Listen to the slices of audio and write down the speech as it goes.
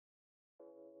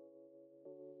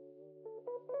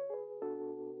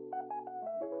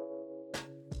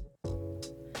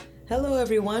Hello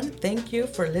everyone, thank you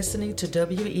for listening to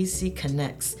WEC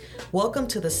Connects. Welcome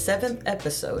to the 7th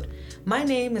episode. My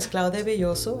name is Claudia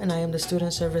Belloso and I am the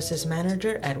Student Services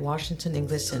Manager at Washington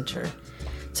English Center.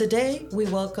 Today we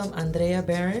welcome Andrea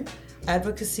Barron,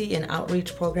 Advocacy and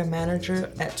Outreach Program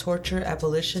Manager at Torture,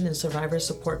 Abolition, and Survivor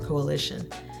Support Coalition.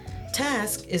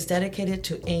 TASSC is dedicated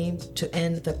to aim to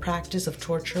end the practice of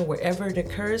torture wherever it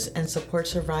occurs and support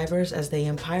survivors as they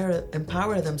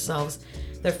empower themselves,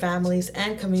 their families,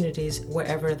 and communities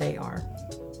wherever they are.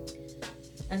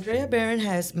 Andrea Barron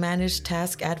has managed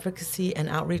TASSC advocacy and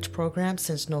outreach programs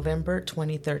since November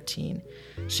 2013.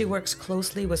 She works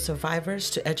closely with survivors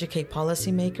to educate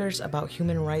policymakers about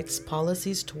human rights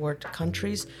policies toward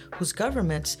countries whose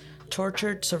governments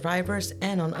tortured survivors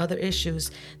and on other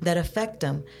issues that affect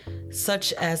them,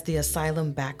 such as the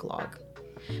asylum backlog.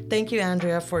 Thank you,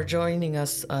 Andrea, for joining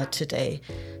us today.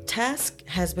 TASSC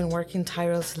has been working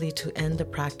tirelessly to end the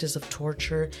practice of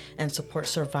torture and support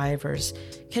survivors.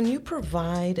 Can you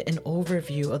provide an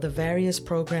overview of the various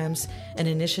programs and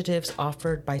initiatives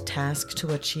offered by TASSC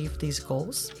to achieve these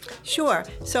goals? Sure.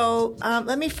 So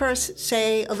let me first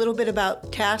say a little bit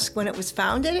about TASSC when it was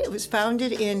founded. It was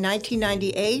founded in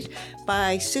 1998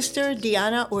 by Sister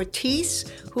Diana Ortiz,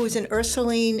 who was an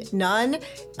Ursuline nun.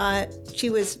 She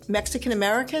was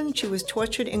Mexican-American. She was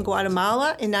tortured in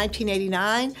Guatemala in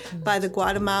 1989 by the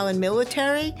Guatemalan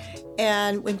military.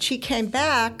 And when she came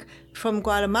back from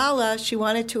Guatemala, she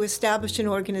wanted to establish an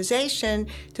organization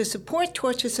to support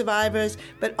torture survivors,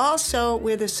 but also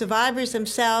where the survivors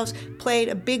themselves played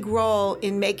a big role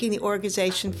in making the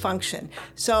organization function.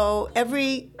 So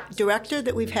every director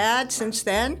that we've had since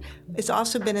then has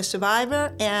also been a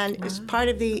survivor, and as part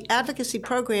of the advocacy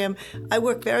program, I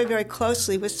work very, very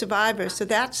closely with survivors. So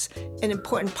that's an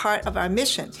important part of our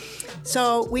mission.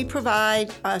 So we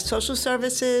provide social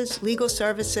services, legal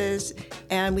services,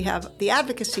 and we have the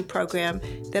advocacy program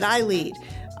that I lead.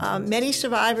 Many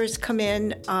survivors come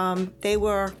in. They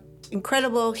were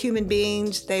incredible human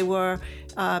beings. They were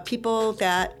people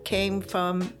that came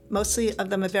from, mostly of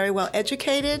them are very well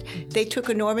educated. They took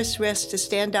enormous risks to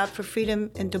stand up for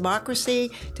freedom and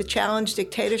democracy, to challenge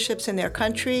dictatorships in their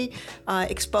country,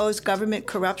 expose government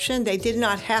corruption. They did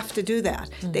not have to do that.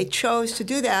 They chose to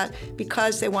do that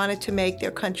because they wanted to make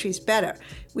their countries better.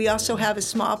 We also have a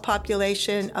small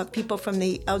population of people from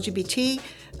the LGBT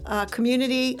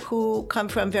community who come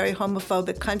from very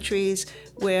homophobic countries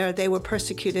where they were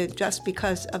persecuted just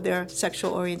because of their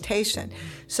sexual orientation.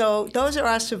 So those are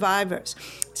our survivors.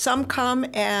 Some come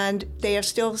and they are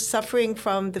still suffering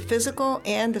from the physical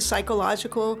and the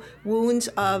psychological wounds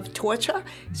of torture.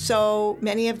 So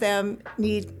many of them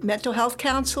need mental health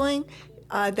counseling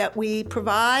that we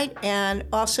provide, and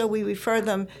also we refer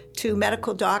them to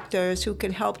medical doctors who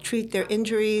can help treat their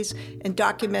injuries and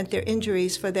document their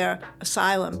injuries for their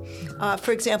asylum.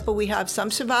 For example, we have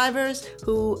some survivors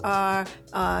who are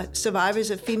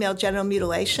survivors of female genital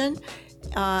mutilation.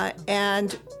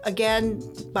 And again,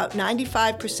 about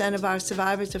 95% of our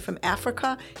survivors are from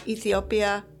Africa,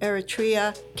 Ethiopia,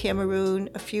 Eritrea, Cameroon,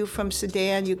 a few from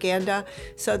Sudan, Uganda.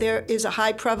 So there is a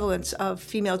high prevalence of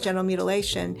female genital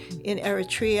mutilation in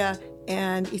Eritrea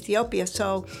and Ethiopia.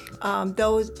 So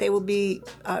they will be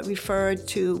referred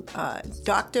to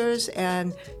doctors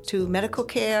and to medical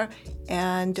care,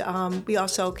 and we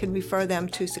also can refer them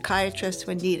to psychiatrists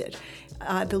when needed.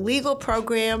 The legal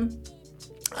program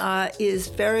is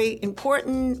very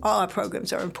important. All our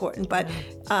programs are important, but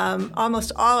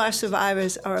almost all our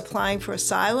survivors are applying for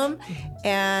asylum,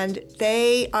 and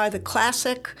they are the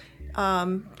classic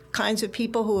kinds of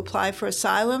people who apply for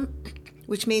asylum,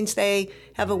 which means they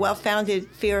have a well-founded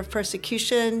fear of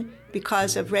persecution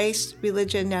because of race,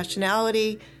 religion,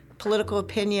 nationality, political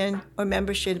opinion, or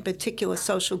membership in a particular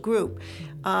social group.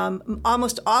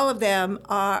 Almost all of them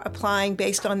are applying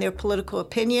based on their political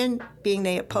opinion, being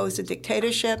they oppose a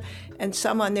dictatorship, and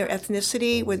some on their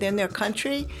ethnicity within their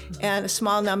country, and a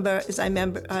small number, as I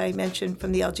mentioned,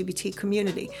 from the LGBT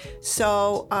community.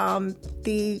 So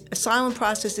the asylum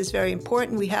process is very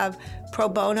important. We have pro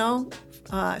bono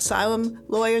asylum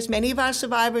lawyers. Many of our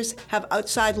survivors have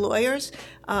outside lawyers,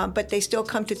 but they still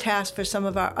come to TASSC for some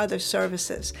of our other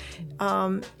services.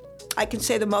 I can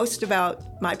say the most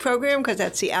about my program because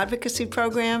that's the advocacy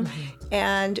program.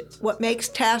 And what makes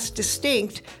TASSC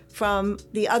distinct from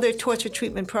the other torture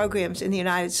treatment programs in the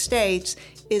United States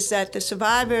is that the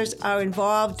survivors are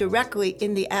involved directly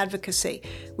in the advocacy,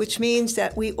 which means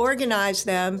that we organize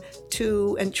them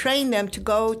and train them to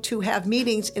go to have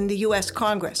meetings in the U.S.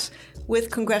 Congress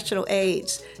with congressional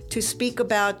aides to speak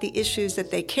about the issues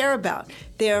that they care about.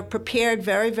 They're prepared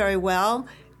very, very well.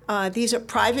 These are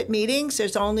private meetings.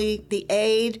 There's only the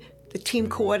aide, the team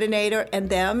coordinator and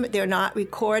them. They're not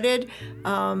recorded.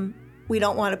 We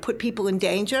don't want to put people in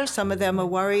danger. Some of them are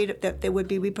worried that there would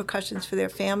be repercussions for their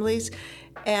families.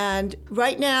 And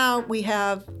right now we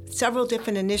have several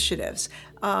different initiatives.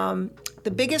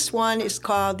 The biggest one is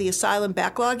called the asylum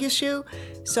backlog issue.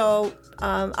 So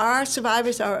our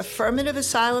survivors are affirmative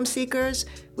asylum seekers,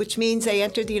 which means they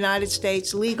entered the United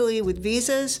States legally with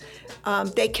visas.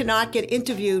 They cannot get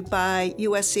interviewed by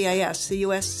USCIS, the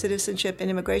U.S. Citizenship and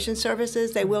Immigration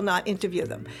Services. They will not interview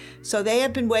them. So they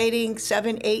have been waiting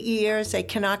 7-8 years. They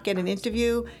cannot get an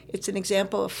interview. It's an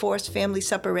example of forced family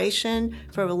separation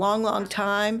for a long, long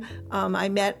time. I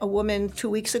met a woman 2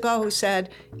 weeks ago who said,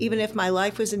 even if my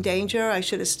life was in danger, I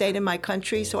should have stayed in my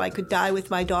country so I could die with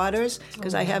my daughters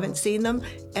because I haven't seen them.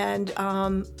 And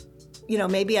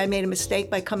maybe I made a mistake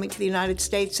by coming to the United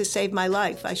States to save my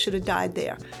life. I should have died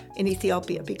there in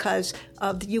Ethiopia because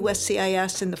of the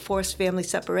USCIS and the forced family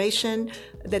separation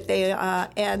that they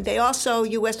also,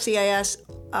 USCIS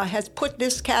has put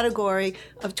this category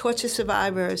of torture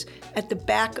survivors at the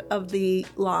back of the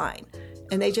line.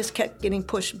 And they just kept getting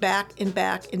pushed back and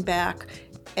back and back.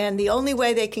 And the only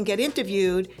way they can get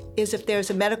interviewed is if there's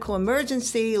a medical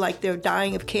emergency, like they're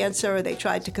dying of cancer or they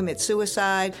tried to commit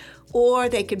suicide, or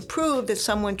they can prove that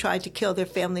someone tried to kill their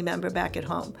family member back at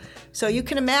home. So you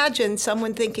can imagine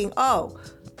someone thinking, oh,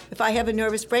 if I have a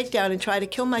nervous breakdown and try to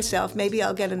kill myself, maybe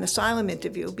I'll get an asylum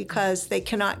interview, because they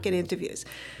cannot get interviews.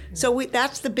 So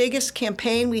that's the biggest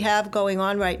campaign we have going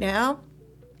on right now.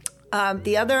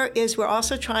 The other is we're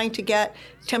also trying to get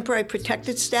temporary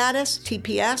protected status,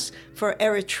 TPS, for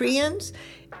Eritreans.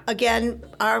 Again,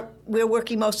 we're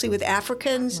working mostly with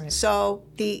Africans, right. So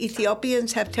the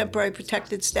Ethiopians have temporary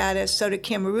protected status, so do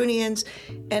Cameroonians,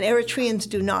 and Eritreans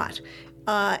do not.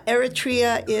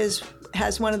 Eritrea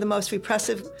has one of the most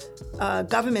repressive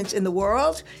governments in the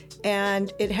world,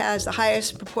 and it has the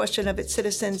highest proportion of its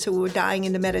citizens who are dying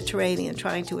in the Mediterranean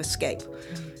trying to escape.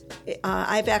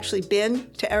 I've actually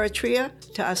been to Eritrea,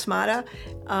 to Asmara,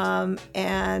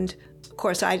 and of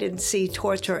course I didn't see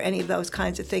torture or any of those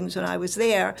kinds of things when I was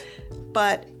there,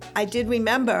 but I did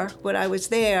remember when I was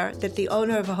there that the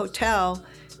owner of a hotel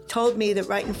told me that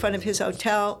right in front of his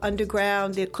hotel,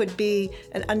 underground, there could be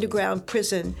an underground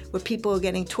prison where people are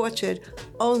getting tortured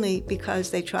only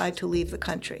because they tried to leave the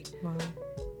country. Wow.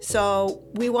 So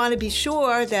we want to be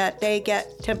sure that they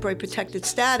get temporary protected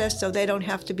status so they don't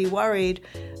have to be worried.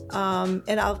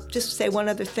 And I'll just say one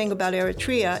other thing about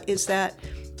Eritrea is that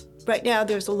right now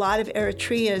there's a lot of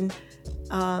Eritrean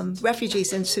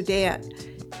refugees in Sudan.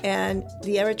 And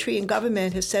the Eritrean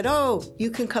government has said, oh,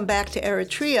 you can come back to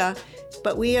Eritrea.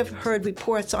 But we have heard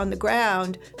reports on the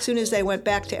ground, as soon as they went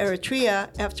back to Eritrea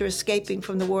after escaping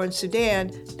from the war in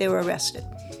Sudan, they were arrested.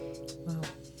 Wow.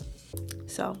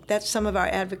 So that's some of our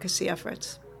advocacy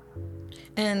efforts.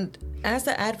 And as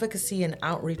the Advocacy and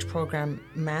Outreach Program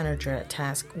Manager at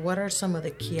TASSC, what are some of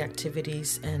the key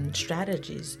activities and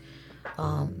strategies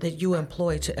that you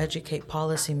employ to educate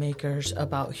policymakers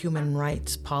about human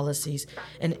rights policies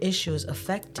and issues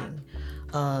affecting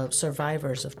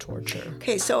survivors of torture?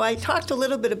 Okay, so I talked a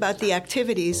little bit about the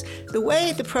activities. The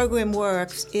way the program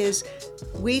works is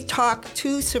we talk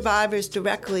to survivors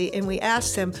directly and we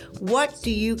ask them, what do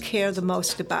you care the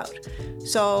most about?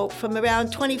 So from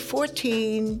around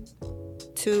 2014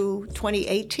 to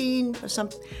 2018 or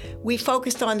something, we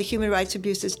focused on the human rights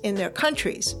abuses in their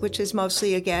countries, which is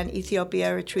mostly, again, Ethiopia,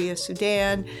 Eritrea,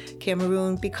 Sudan,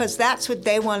 Cameroon, because that's what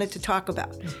they wanted to talk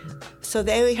about. Mm-hmm. So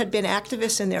they had been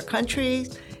activists in their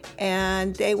countries,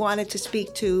 and they wanted to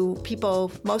speak to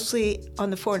people mostly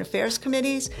on the Foreign Affairs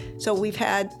committees. So we've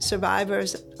had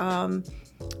survivors.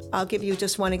 I'll give you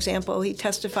just one example. He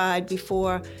testified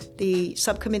before the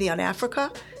Subcommittee on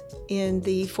Africa in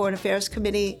the Foreign Affairs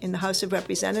Committee in the House of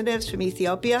Representatives from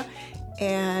Ethiopia.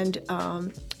 And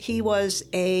he was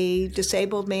a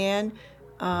disabled man.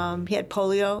 He had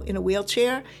polio, in a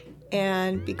wheelchair.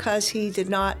 And because he did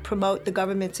not promote the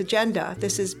government's agenda,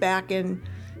 this is back in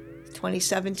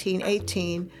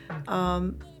 2017-18,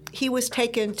 he was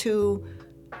taken to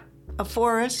a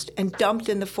forest and dumped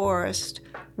in the forest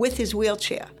with his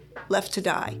wheelchair, left to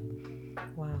die.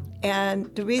 Wow.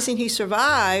 And the reason he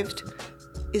survived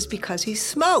is because he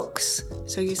smokes.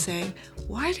 So you're saying,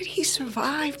 why did he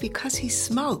survive? Because he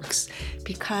smokes.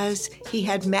 Because he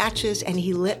had matches and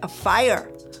he lit a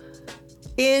fire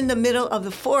in the middle of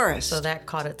the forest. So that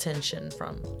caught attention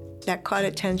from... That caught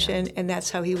attention, and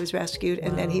that's how he was rescued,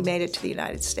 and then he made it to the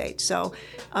United States. So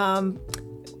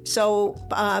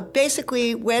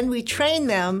basically, when we train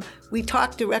them, we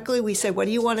talk directly. We say, what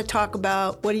do you want to talk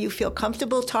about? What do you feel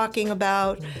comfortable talking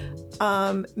about?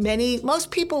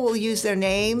 Most people will use their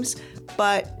names,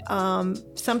 But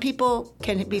some people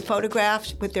can be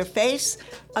photographed with their face.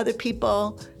 Other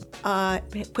people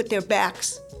put their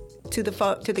backs to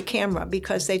the camera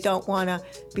because they don't want to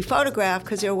be photographed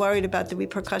because they're worried about the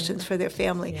repercussions for their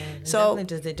family. Yeah, so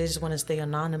they just want to stay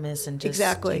anonymous and just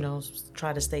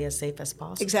try to stay as safe as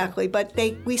possible. Exactly, but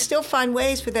we still find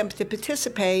ways for them to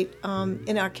participate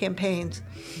in our campaigns.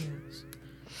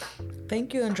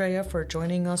 Thank you, Andrea, for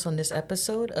joining us on this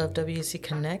episode of WEC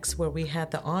Connects, where we had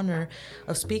the honor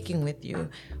of speaking with you.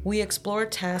 We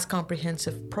explored TASSC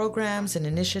comprehensive programs and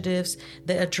initiatives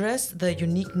that address the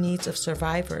unique needs of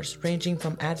survivors, ranging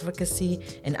from advocacy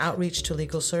and outreach to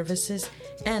legal services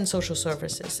and social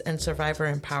services and survivor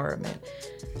empowerment.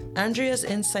 Andrea's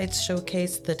insights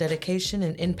showcase the dedication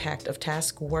and impact of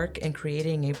TASSC work in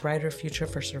creating a brighter future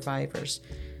for survivors.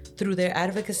 Through their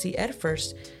advocacy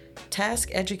efforts,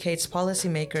 TASSC educates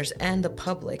policymakers and the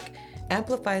public,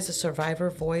 amplifies the survivor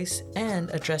voice, and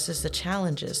addresses the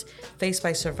challenges faced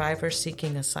by survivors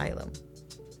seeking asylum.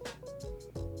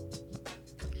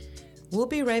 We'll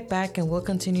be right back and we'll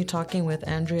continue talking with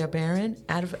Andrea Barron,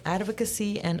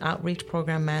 Advocacy and Outreach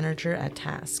Program Manager at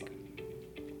TASSC.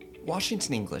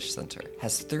 Washington English Center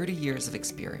has 30 years of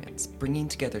experience bringing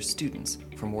together students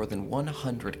from more than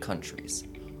 100 countries.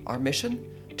 Our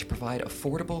mission? To provide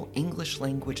affordable English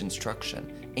language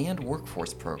instruction and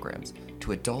workforce programs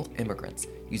to adult immigrants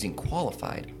using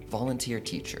qualified volunteer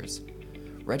teachers.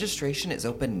 Registration is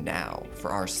open now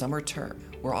for our summer term.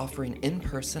 We're offering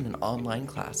in-person and online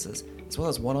classes as well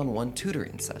as one-on-one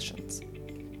tutoring sessions.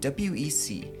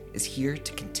 WEC is here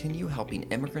to continue helping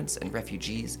immigrants and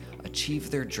refugees achieve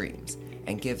their dreams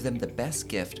and give them the best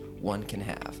gift one can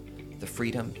have, the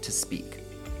freedom to speak.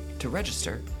 To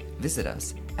register, visit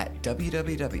us at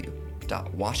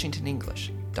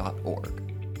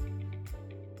www.washingtonenglish.org.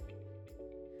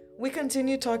 We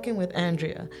continue talking with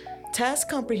Andrea. TASSC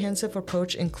comprehensive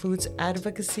approach includes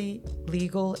advocacy,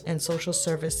 legal and social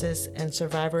services, and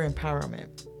survivor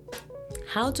empowerment.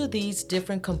 How do these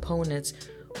different components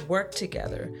work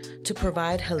together to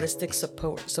provide holistic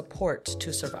support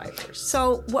to survivors?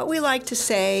 So what we like to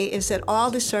say is that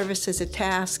all the services at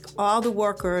TASSC, all the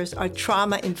workers are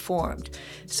trauma-informed.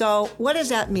 So what does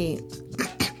that mean?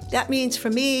 That means for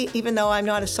me, even though I'm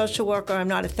not a social worker, I'm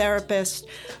not a therapist,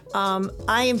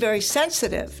 I am very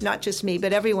sensitive, not just me,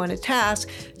 but everyone at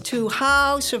TASSC, to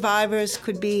how survivors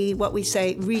could be, what we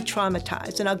say,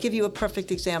 re-traumatized. And I'll give you a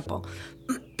perfect example.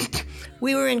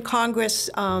 We were in Congress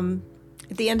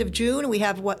at the end of June. We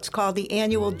have what's called the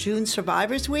annual June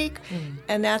Survivors Week,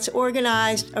 and that's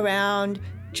organized around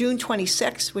June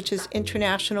 26th, which is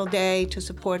International Day to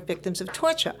Support Victims of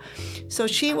Torture. So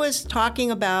she was talking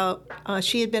about,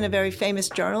 she had been a very famous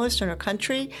journalist in her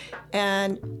country,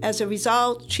 and as a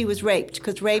result, she was raped,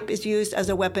 because rape is used as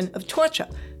a weapon of torture.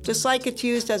 Just like it's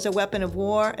used as a weapon of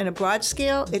war in a broad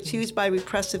scale, it's used by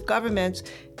repressive governments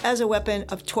as a weapon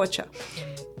of torture.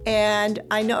 And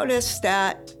I noticed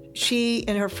that she,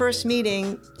 in her first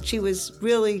meeting, she was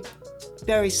really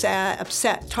very sad,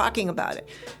 upset, talking about it.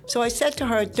 So I said to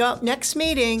her, next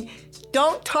meeting,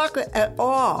 don't talk at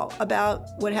all about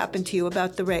what happened to you,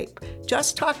 about the rape.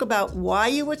 Just talk about why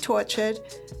you were tortured,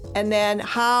 and then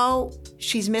how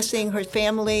she's missing her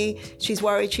family. She's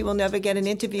worried she will never get an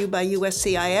interview by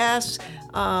USCIS,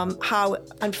 how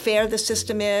unfair the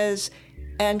system is,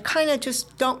 and kind of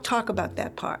just don't talk about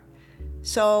that part.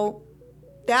 So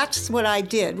that's what I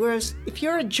did. Whereas if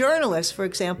you're a journalist, for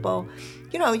example,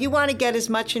 you want to get as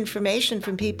much information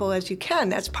from people as you can.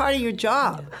 That's part of your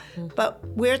job. Yeah. But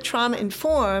we're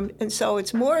trauma-informed, and so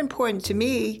it's more important to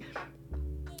me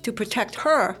to protect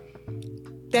her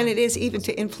than it is even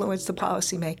to influence the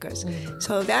policymakers. Mm-hmm.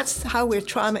 So that's how we're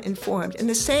trauma-informed. And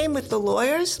the same with the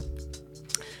lawyers.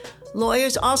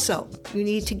 Lawyers also, you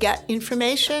need to get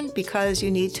information because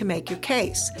you need to make your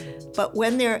case. But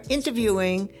when they're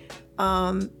interviewing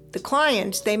the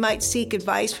clients, they might seek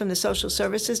advice from the social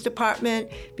services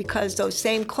department because those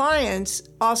same clients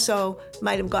also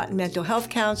might have gotten mental health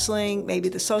counseling. Maybe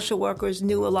the social workers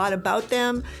knew a lot about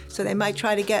them, so they might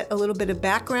try to get a little bit of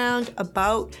background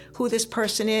about who this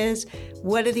person is.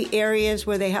 What are the areas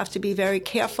where they have to be very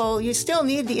careful? You still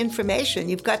need the information.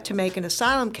 You've got to make an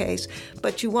asylum case,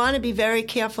 but you want to be very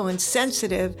careful and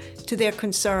sensitive to their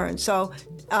concerns. So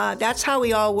that's how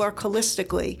we all work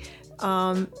holistically.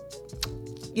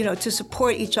 To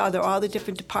support each other. All the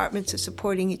different departments are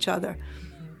supporting each other.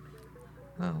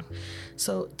 Wow.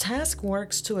 So TASSC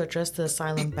works to address the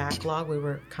asylum backlog. We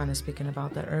were kind of speaking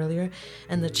about that earlier,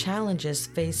 and the challenges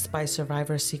faced by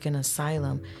survivors seeking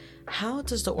asylum. how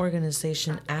does the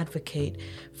organization advocate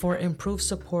for improved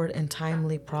support and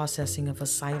timely processing of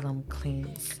asylum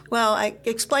claims? Well, I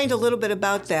explained a little bit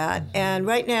about that, and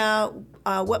right now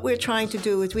what we're trying to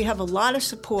do is we have a lot of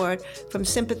support from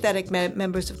sympathetic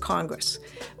members of Congress.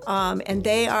 And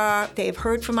they've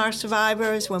heard from our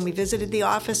survivors when we visited the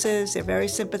offices. They're very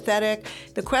sympathetic.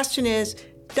 The question is,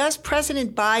 does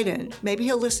President Biden, maybe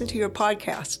he'll listen to your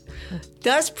podcast,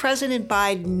 does President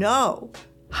Biden know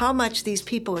how much these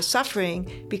people are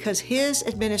suffering because his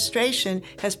administration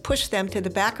has pushed them to the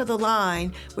back of the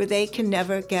line where they can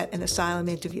never get an asylum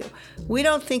interview? We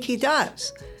don't think he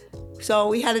does. So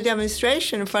we had a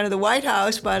demonstration in front of the White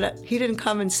House, but he didn't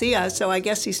come and see us, so I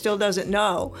guess he still doesn't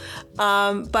know.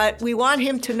 But we want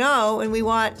him to know, and we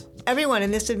want everyone in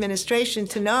this administration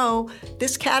to know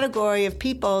this category of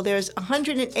people. There's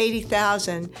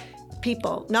 180,000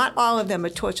 people, not all of them are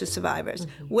torture survivors,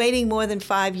 waiting more than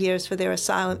 5 years for their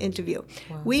asylum interview.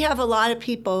 Wow. We have a lot of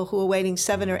people who are waiting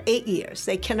 7 or 8 years.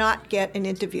 They cannot get an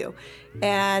interview.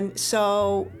 And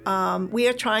so we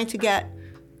are trying to get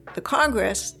the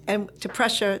Congress and to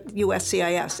pressure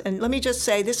USCIS. And let me just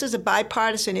say, this is a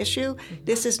bipartisan issue.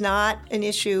 This is not an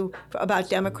issue about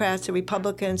Democrats or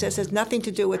Republicans. This has nothing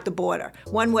to do with the border,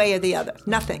 one way or the other,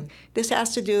 nothing. This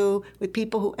has to do with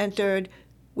people who entered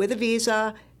with a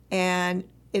visa, and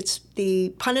it's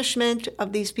the punishment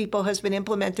of these people has been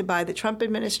implemented by the Trump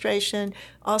administration,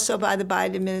 also by the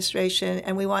Biden administration,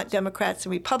 and we want Democrats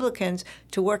and Republicans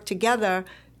to work together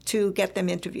to get them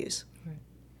interviews.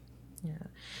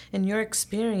 In your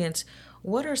experience,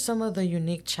 what are some of the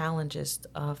unique challenges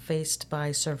faced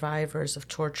by survivors of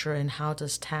torture, and how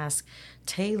does TASSC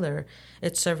tailor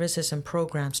its services and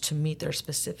programs to meet their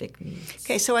specific needs?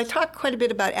 Okay, so I talked quite a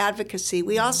bit about advocacy.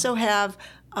 We also have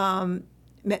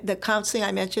the counseling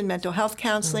I mentioned, mental health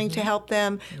counseling to help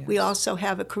them. Yes. We also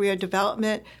have a career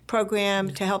development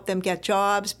program to help them get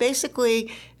jobs.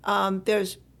 Basically,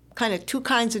 there's kind of two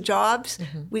kinds of jobs.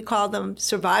 We call them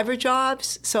survivor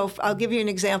jobs. So I'll give you an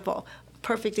example,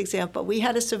 perfect example. We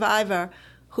had a survivor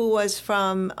who was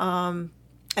from an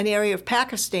area of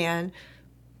Pakistan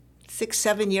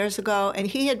 6-7 years ago, and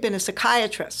he had been a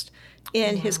psychiatrist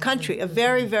in his country, a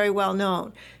very, very well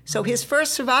known. So his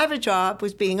first survivor job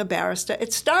was being a barrister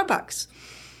at Starbucks.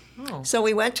 Oh. So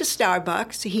we went to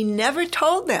Starbucks. He never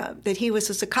told them that he was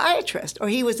a psychiatrist or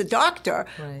he was a doctor.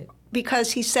 Right.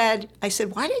 Because I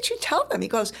said, why didn't you tell them? He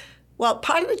goes, well,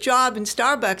 part of the job in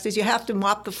Starbucks is you have to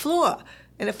mop the floor.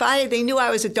 And if they knew I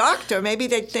was a doctor, maybe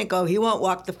they'd think, oh, he won't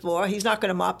walk the floor. He's not going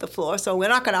to mop the floor, so we're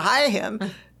not going to hire him.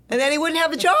 And then he wouldn't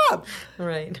have a job.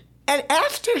 Right. And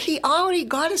after he already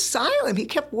got asylum, he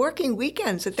kept working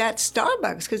weekends at that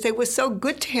Starbucks because they were so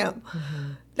good to him.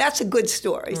 That's a good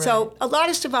story. Right. So a lot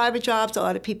of survivor jobs, a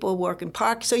lot of people work in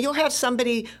parks. So you'll have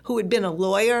somebody who had been a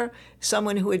lawyer,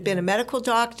 someone who had been a medical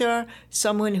doctor,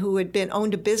 someone who had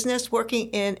owned a business working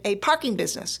in a parking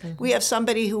business. We have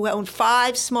somebody who owned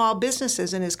 5 small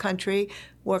businesses in his country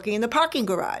working in the parking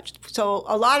garage. So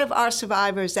a lot of our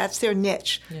survivors, that's their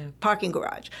niche, parking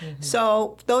garage.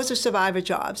 So those are survivor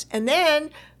jobs. And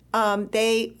then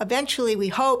they eventually, we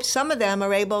hope, some of them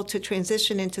are able to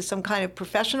transition into some kind of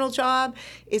professional job.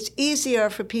 It's easier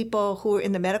for people who are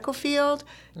in the medical field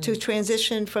to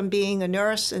transition from being a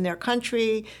nurse in their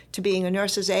country to being a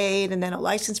nurse's aide and then a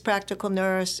licensed practical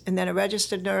nurse and then a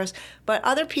registered nurse. But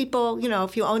other people,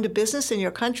 if you owned a business in your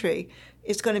country,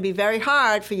 it's going to be very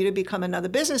hard for you to become another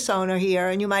business owner here,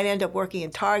 and you might end up working in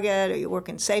Target or you work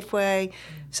in Safeway.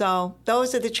 So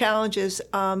those are the challenges.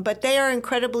 But they are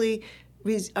incredibly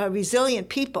resilient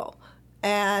people,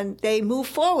 and they move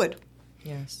forward.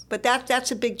 Yes. But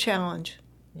that's a big challenge.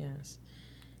 Yes.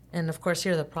 And of course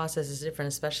here the process is different,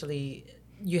 especially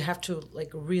you have to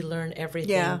relearn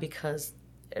everything because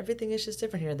everything is just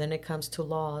different here. Then it comes to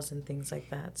laws and things like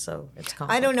that. So it's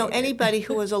complicated. I don't know anybody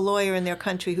who was a lawyer in their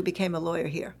country who became a lawyer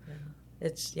here.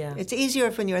 It's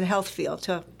easier when you're in the health field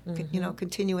to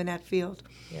continue in that field.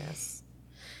 Yes.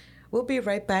 We'll be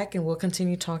right back, and we'll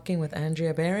continue talking with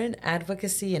Andrea Barron,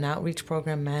 Advocacy and Outreach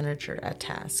Program Manager at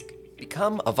TASSC.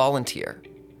 Become a volunteer.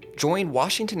 Join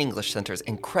Washington English Center's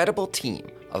incredible team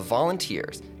of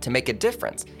volunteers to make a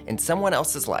difference in someone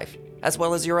else's life, as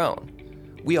well as your own.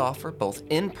 We offer both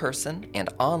in-person and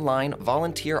online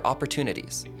volunteer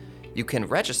opportunities. You can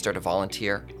register to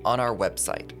volunteer on our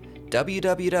website,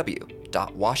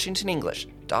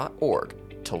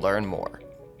 www.washingtonenglish.org, to learn more.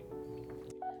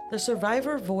 The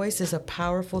survivor voice is a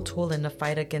powerful tool in the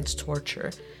fight against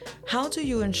torture. How do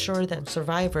you ensure that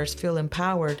survivors feel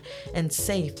empowered and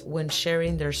safe when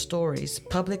sharing their stories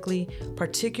publicly,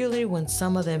 particularly when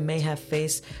some of them may have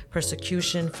faced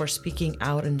persecution for speaking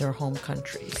out in their home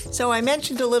countries? So I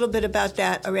mentioned a little bit about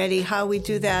that already, how we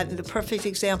do that. And the perfect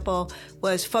example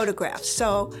was photographs.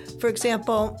 So, for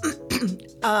example,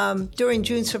 during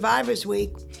June Survivors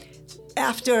Week,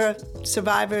 after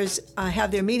survivors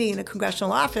have their meeting in a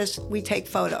congressional office, we take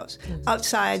photos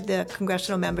outside the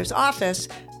congressional member's office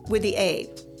with the aide.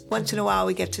 Once in a while,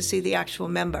 we get to see the actual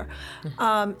member.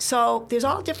 So there's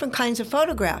all different kinds of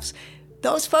photographs.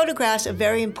 Those photographs are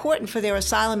very important for their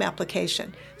asylum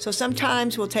application. So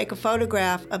sometimes we'll take a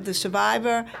photograph of the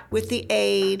survivor with the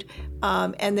aide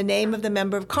and the name of the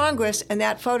member of Congress, and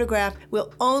that photograph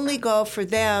will only go for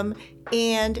them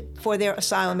and for their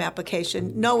asylum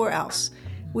application, nowhere else.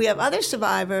 We have other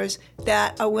survivors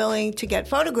that are willing to get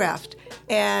photographed,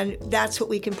 and that's what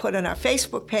we can put on our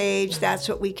Facebook page, that's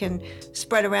what we can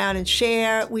spread around and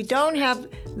share. We don't have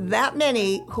that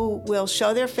many who will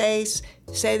show their face,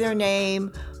 say their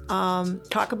name,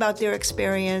 talk about their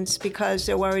experience because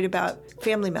they're worried about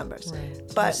family members.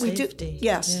 Right. But and we safety.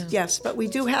 Yes, but we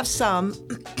do have some.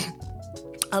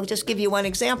 I'll just give you one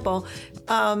example.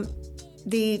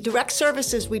 The direct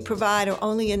services we provide are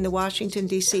only in the Washington,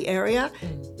 D.C. area,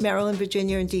 Maryland,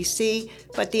 Virginia, and D.C.,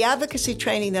 but the advocacy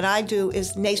training that I do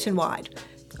is nationwide.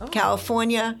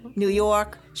 California, New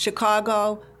York,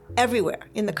 Chicago, everywhere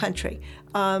in the country.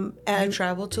 And you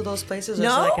travel to those places? Or No.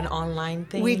 is it like an online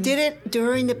thing? We did it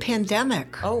during the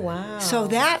pandemic. Oh, wow. So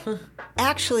that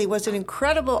actually was an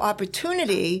incredible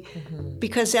opportunity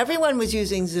because everyone was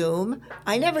using Zoom.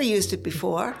 I never used it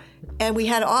before. And we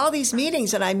had all these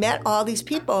meetings, and I met all these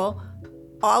people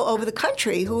all over the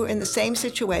country who were in the same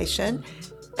situation.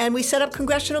 And we set up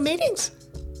congressional meetings.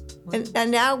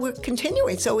 And now we're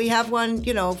continuing. So we have one,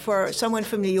 for someone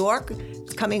from New York.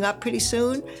 It's coming up pretty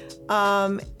soon.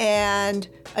 And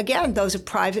again, those are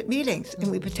private meetings,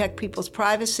 and we protect people's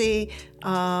privacy.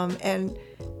 And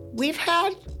we've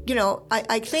had,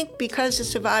 I think because the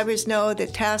survivors know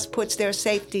that TASSC puts their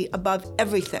safety above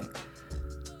everything.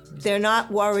 They're not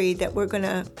worried that we're going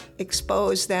to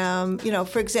expose them.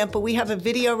 For example, we have a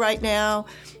video right now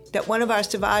that one of our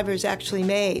survivors actually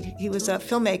made. He was a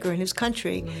filmmaker in his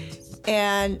country.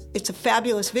 And it's a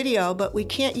fabulous video, but we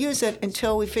can't use it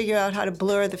until we figure out how to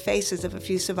blur the faces of a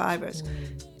few survivors.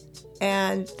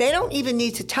 And they don't even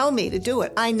need to tell me to do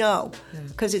it. I know,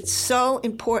 because it's so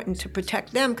important to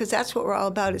protect them, because that's what we're all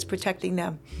about, is protecting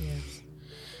them. Yes.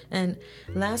 And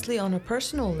lastly, on a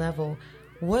personal level,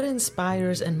 what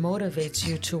inspires and motivates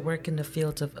you to work in the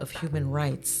field of human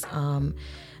rights,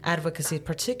 advocacy,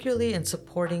 particularly in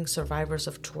supporting survivors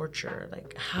of torture?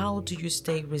 Like, how do you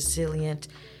stay resilient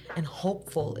and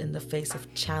hopeful in the face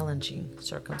of challenging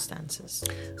circumstances?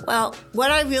 Well,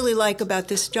 what I really like about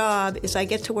this job is I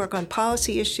get to work on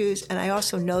policy issues, and I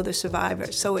also know the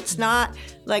survivors. So it's not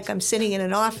like I'm sitting in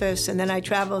an office and then I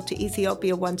travel to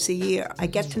Ethiopia once a year. I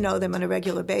get to know them on a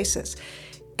regular basis.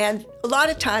 And a lot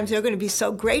of times they're going to be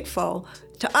so grateful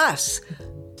to us.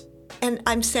 And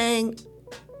I'm saying,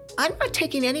 I'm not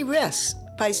taking any risks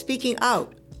by speaking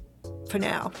out for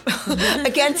now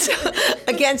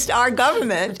against our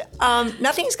government.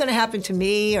 Nothing's going to happen to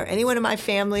me or anyone in my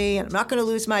family, and I'm not going to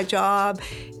lose my job.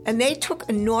 And they took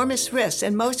enormous risks,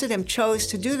 and most of them chose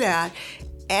to do that.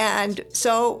 And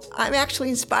so I'm actually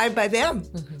inspired by them,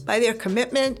 by their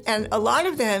commitment. And a lot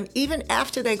of them, even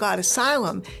after they got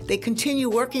asylum, they continue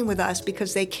working with us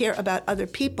because they care about other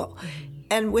people.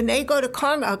 And when they go to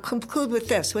Congress, I'll conclude with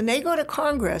this. When they go to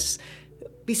Congress,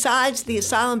 besides the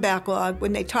asylum backlog,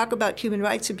 when they talk about human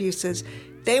rights abuses,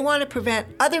 they want to prevent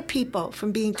other people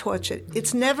from being tortured.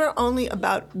 It's never only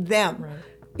about them. Right.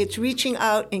 It's reaching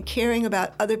out and caring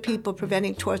about other people,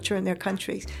 preventing torture in their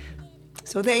countries.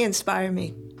 So they inspire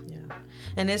me. Yeah.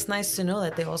 And it's nice to know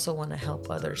that they also want to help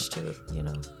others too,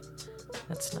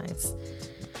 That's nice.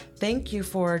 Thank you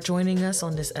for joining us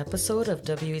on this episode of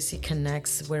WEC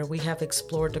Connects, where we have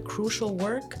explored the crucial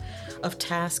work of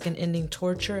TASSC in ending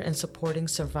torture and supporting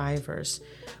survivors.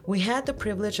 We had the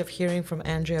privilege of hearing from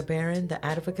Andrea Barron, the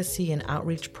Advocacy and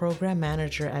Outreach Program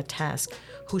Manager at TASSC,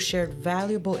 who shared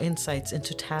valuable insights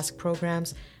into TASSC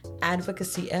programs,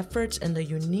 advocacy efforts, and the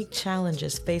unique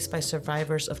challenges faced by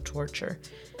survivors of torture.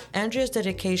 Andrea's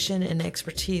dedication and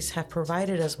expertise have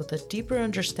provided us with a deeper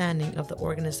understanding of the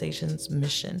organization's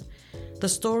mission. The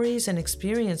stories and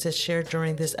experiences shared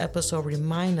during this episode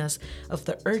remind us of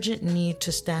the urgent need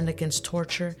to stand against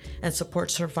torture and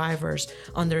support survivors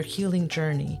on their healing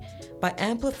journey. By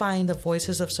amplifying the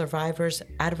voices of survivors,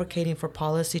 advocating for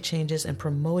policy changes, and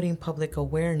promoting public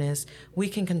awareness, we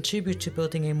can contribute to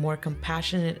building a more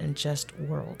compassionate and just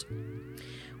world.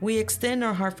 We extend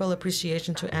our heartfelt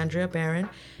appreciation to Andrea Barron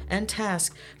and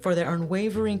TASSC for their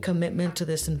unwavering commitment to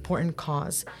this important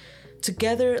cause.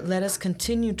 Together, let us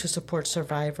continue to support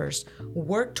survivors,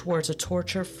 work towards a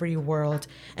torture-free world,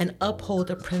 and uphold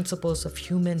the principles of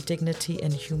human dignity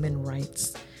and human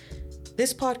rights.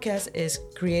 This podcast is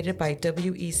created by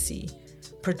WEC,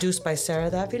 produced by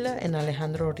Sarah Davila and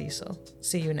Alejandro Rizzo.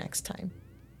 See you next time.